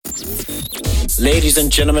Ladies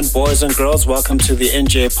and gentlemen, boys and girls, welcome to the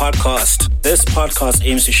NJ Podcast. This podcast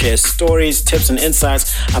aims to share stories, tips, and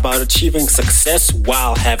insights about achieving success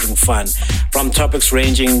while having fun. From topics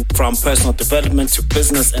ranging from personal development to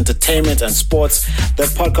business, entertainment, and sports,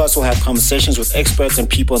 the podcast will have conversations with experts and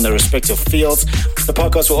people in their respective fields. The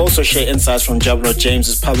podcast will also share insights from Jablo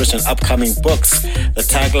James's published and upcoming books. The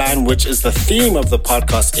tagline, which is the theme of the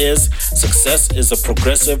podcast, is "Success is a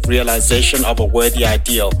progressive realization of a worthy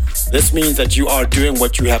ideal." This means that you are doing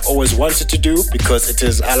what you have always wanted to do because it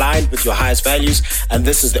is aligned with your highest values, and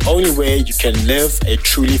this is the only way you can live a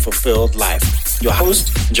truly fulfilled life. Your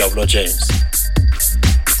host, Jablo James.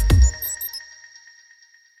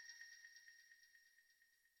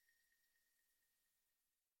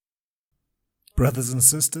 Brothers and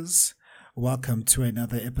sisters, welcome to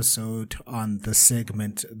another episode on the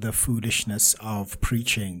segment, The Foolishness of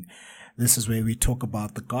Preaching. This is where we talk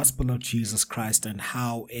about the gospel of Jesus Christ and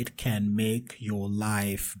how it can make your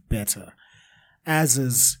life better. As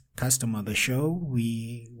is custom on the show,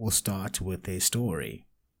 we will start with a story.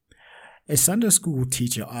 A Sunday school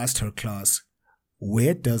teacher asked her class,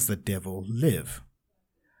 "Where does the devil live?"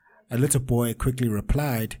 A little boy quickly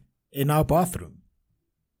replied, "In our bathroom."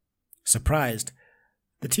 Surprised,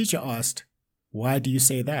 the teacher asked, "Why do you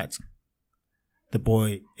say that?" The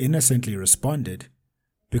boy innocently responded,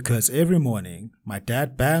 "Because every morning my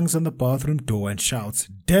dad bangs on the bathroom door and shouts,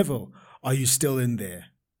 'Devil, are you still in there?'"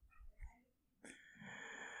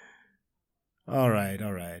 All right.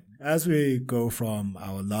 As we go from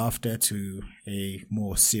our laughter to a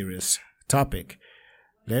more serious topic,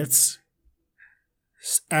 let's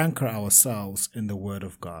anchor ourselves in the Word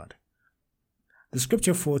of God. The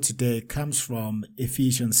scripture for today comes from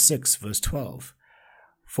Ephesians 6 verse 12.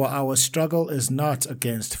 "For our struggle is not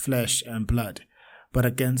against flesh and blood, but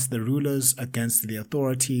against the rulers, against the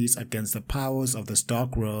authorities, against the powers of this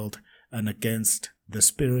dark world, and against the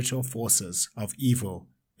spiritual forces of evil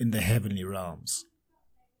in the heavenly realms."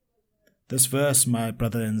 This verse, my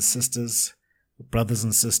brothers and sisters,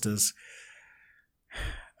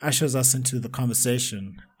 ushers us into the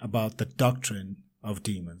conversation about the doctrine of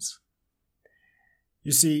demons.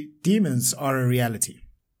 You see, demons are a reality,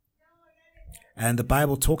 and the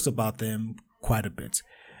Bible talks about them quite a bit.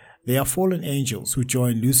 They are fallen angels who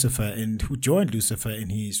joined Lucifer in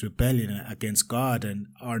his rebellion against God and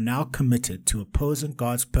are now committed to opposing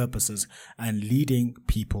God's purposes and leading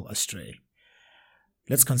people astray.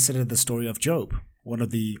 Let's consider the story of Job, one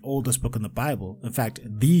of the oldest book in the Bible. In fact,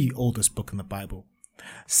 the oldest book in the Bible.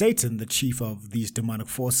 Satan, the chief of these demonic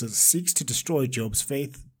forces, seeks to destroy Job's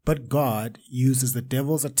faith, but God uses the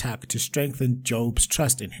devil's attack to strengthen Job's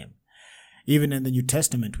trust in him. Even in the New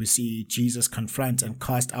Testament, we see Jesus confront and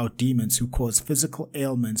cast out demons who cause physical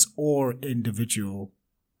ailments or individual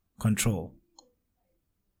control.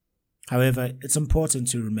 However, it's important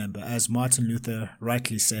to remember, as Martin Luther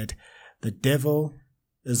rightly said, the devil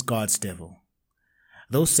is God's devil.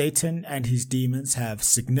 Though Satan and his demons have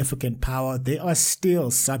significant power, they are still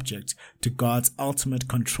subject to God's ultimate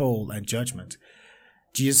control and judgment.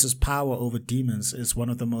 Jesus' power over demons is one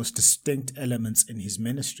of the most distinct elements in his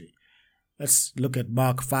ministry. Let's look at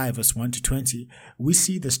Mark 5 verse 1 to 20. We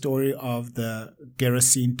see the story of the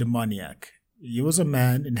Gerasene Demoniac. He was a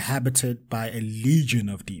man inhabited by a legion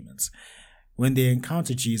of demons. When they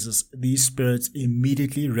encounter Jesus, these spirits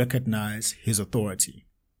immediately recognize his authority.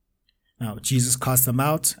 Now, Jesus casts them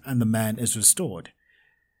out and the man is restored.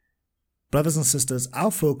 Brothers and sisters,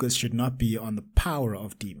 our focus should not be on the power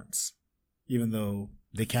of demons, even though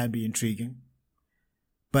they can be intriguing.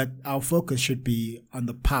 But our focus should be on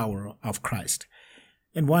the power of Christ.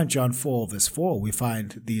 In 1 John 4 verse 4, we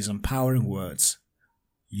find these empowering words,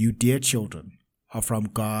 "You dear children are from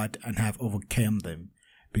God and have overcome them,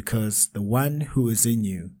 because the one who is in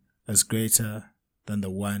you is greater than the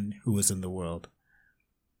one who is in the world."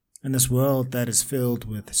 In this world that is filled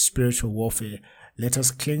with spiritual warfare, let us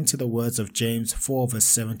cling to the words of James 4 verse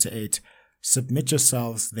 7 to 8. "Submit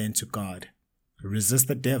yourselves then to God. Resist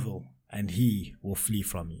the devil, and he will flee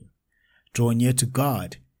from you. Draw near to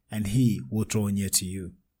God, and he will draw near to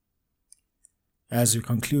you." As we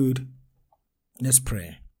conclude, let's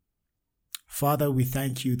pray. Father, we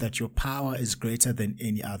thank you that your power is greater than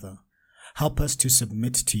any other. Help us to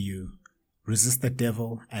submit to you, resist the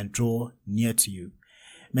devil, and draw near to you.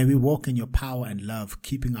 May we walk in your power and love,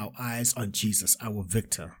 keeping our eyes on Jesus, our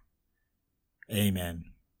victor. Amen.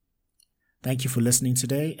 Thank you for listening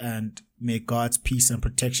today, and may God's peace and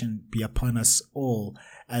protection be upon us all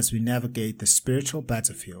as we navigate the spiritual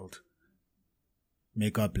battlefield. May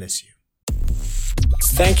God bless you.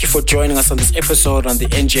 Thank you for joining us on this episode on the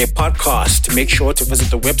NJ Podcast. Make sure to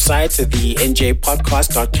visit the website, the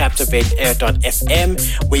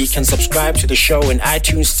njpodcast.captivateair.fm, where you can subscribe to the show in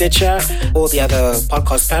iTunes, Stitcher, all the other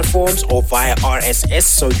podcast platforms, or via RSS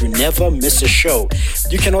so you never miss a show.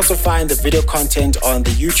 You can also find the video content on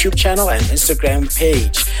the YouTube channel and Instagram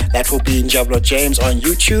page. That will be Njablo James on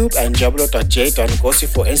YouTube and njablo.j.ngosi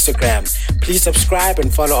for Instagram. Please subscribe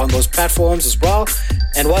and follow on those platforms as well.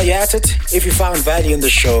 And while you're at it, if you found value in the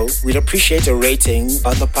show, we'd appreciate a rating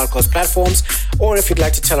on the podcast platforms, or if you'd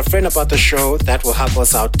like to tell a friend about the show, that will help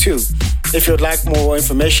us out too. If you'd like more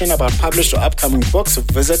information about published or upcoming books,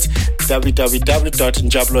 visit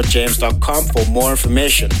www.njablojames.com for more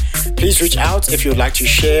information. Please reach out if you would like to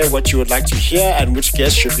share what you would like to hear and which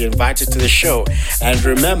guests should be invited to the show. And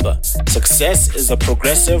remember, success is a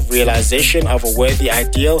progressive realization of a worthy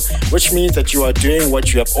ideal, which means that you are doing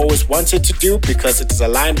what you have always wanted to do because it is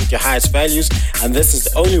aligned with your highest values, and this is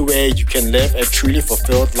the only way you can live a truly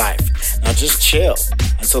fulfilled life. Now just chill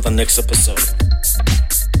until the next episode.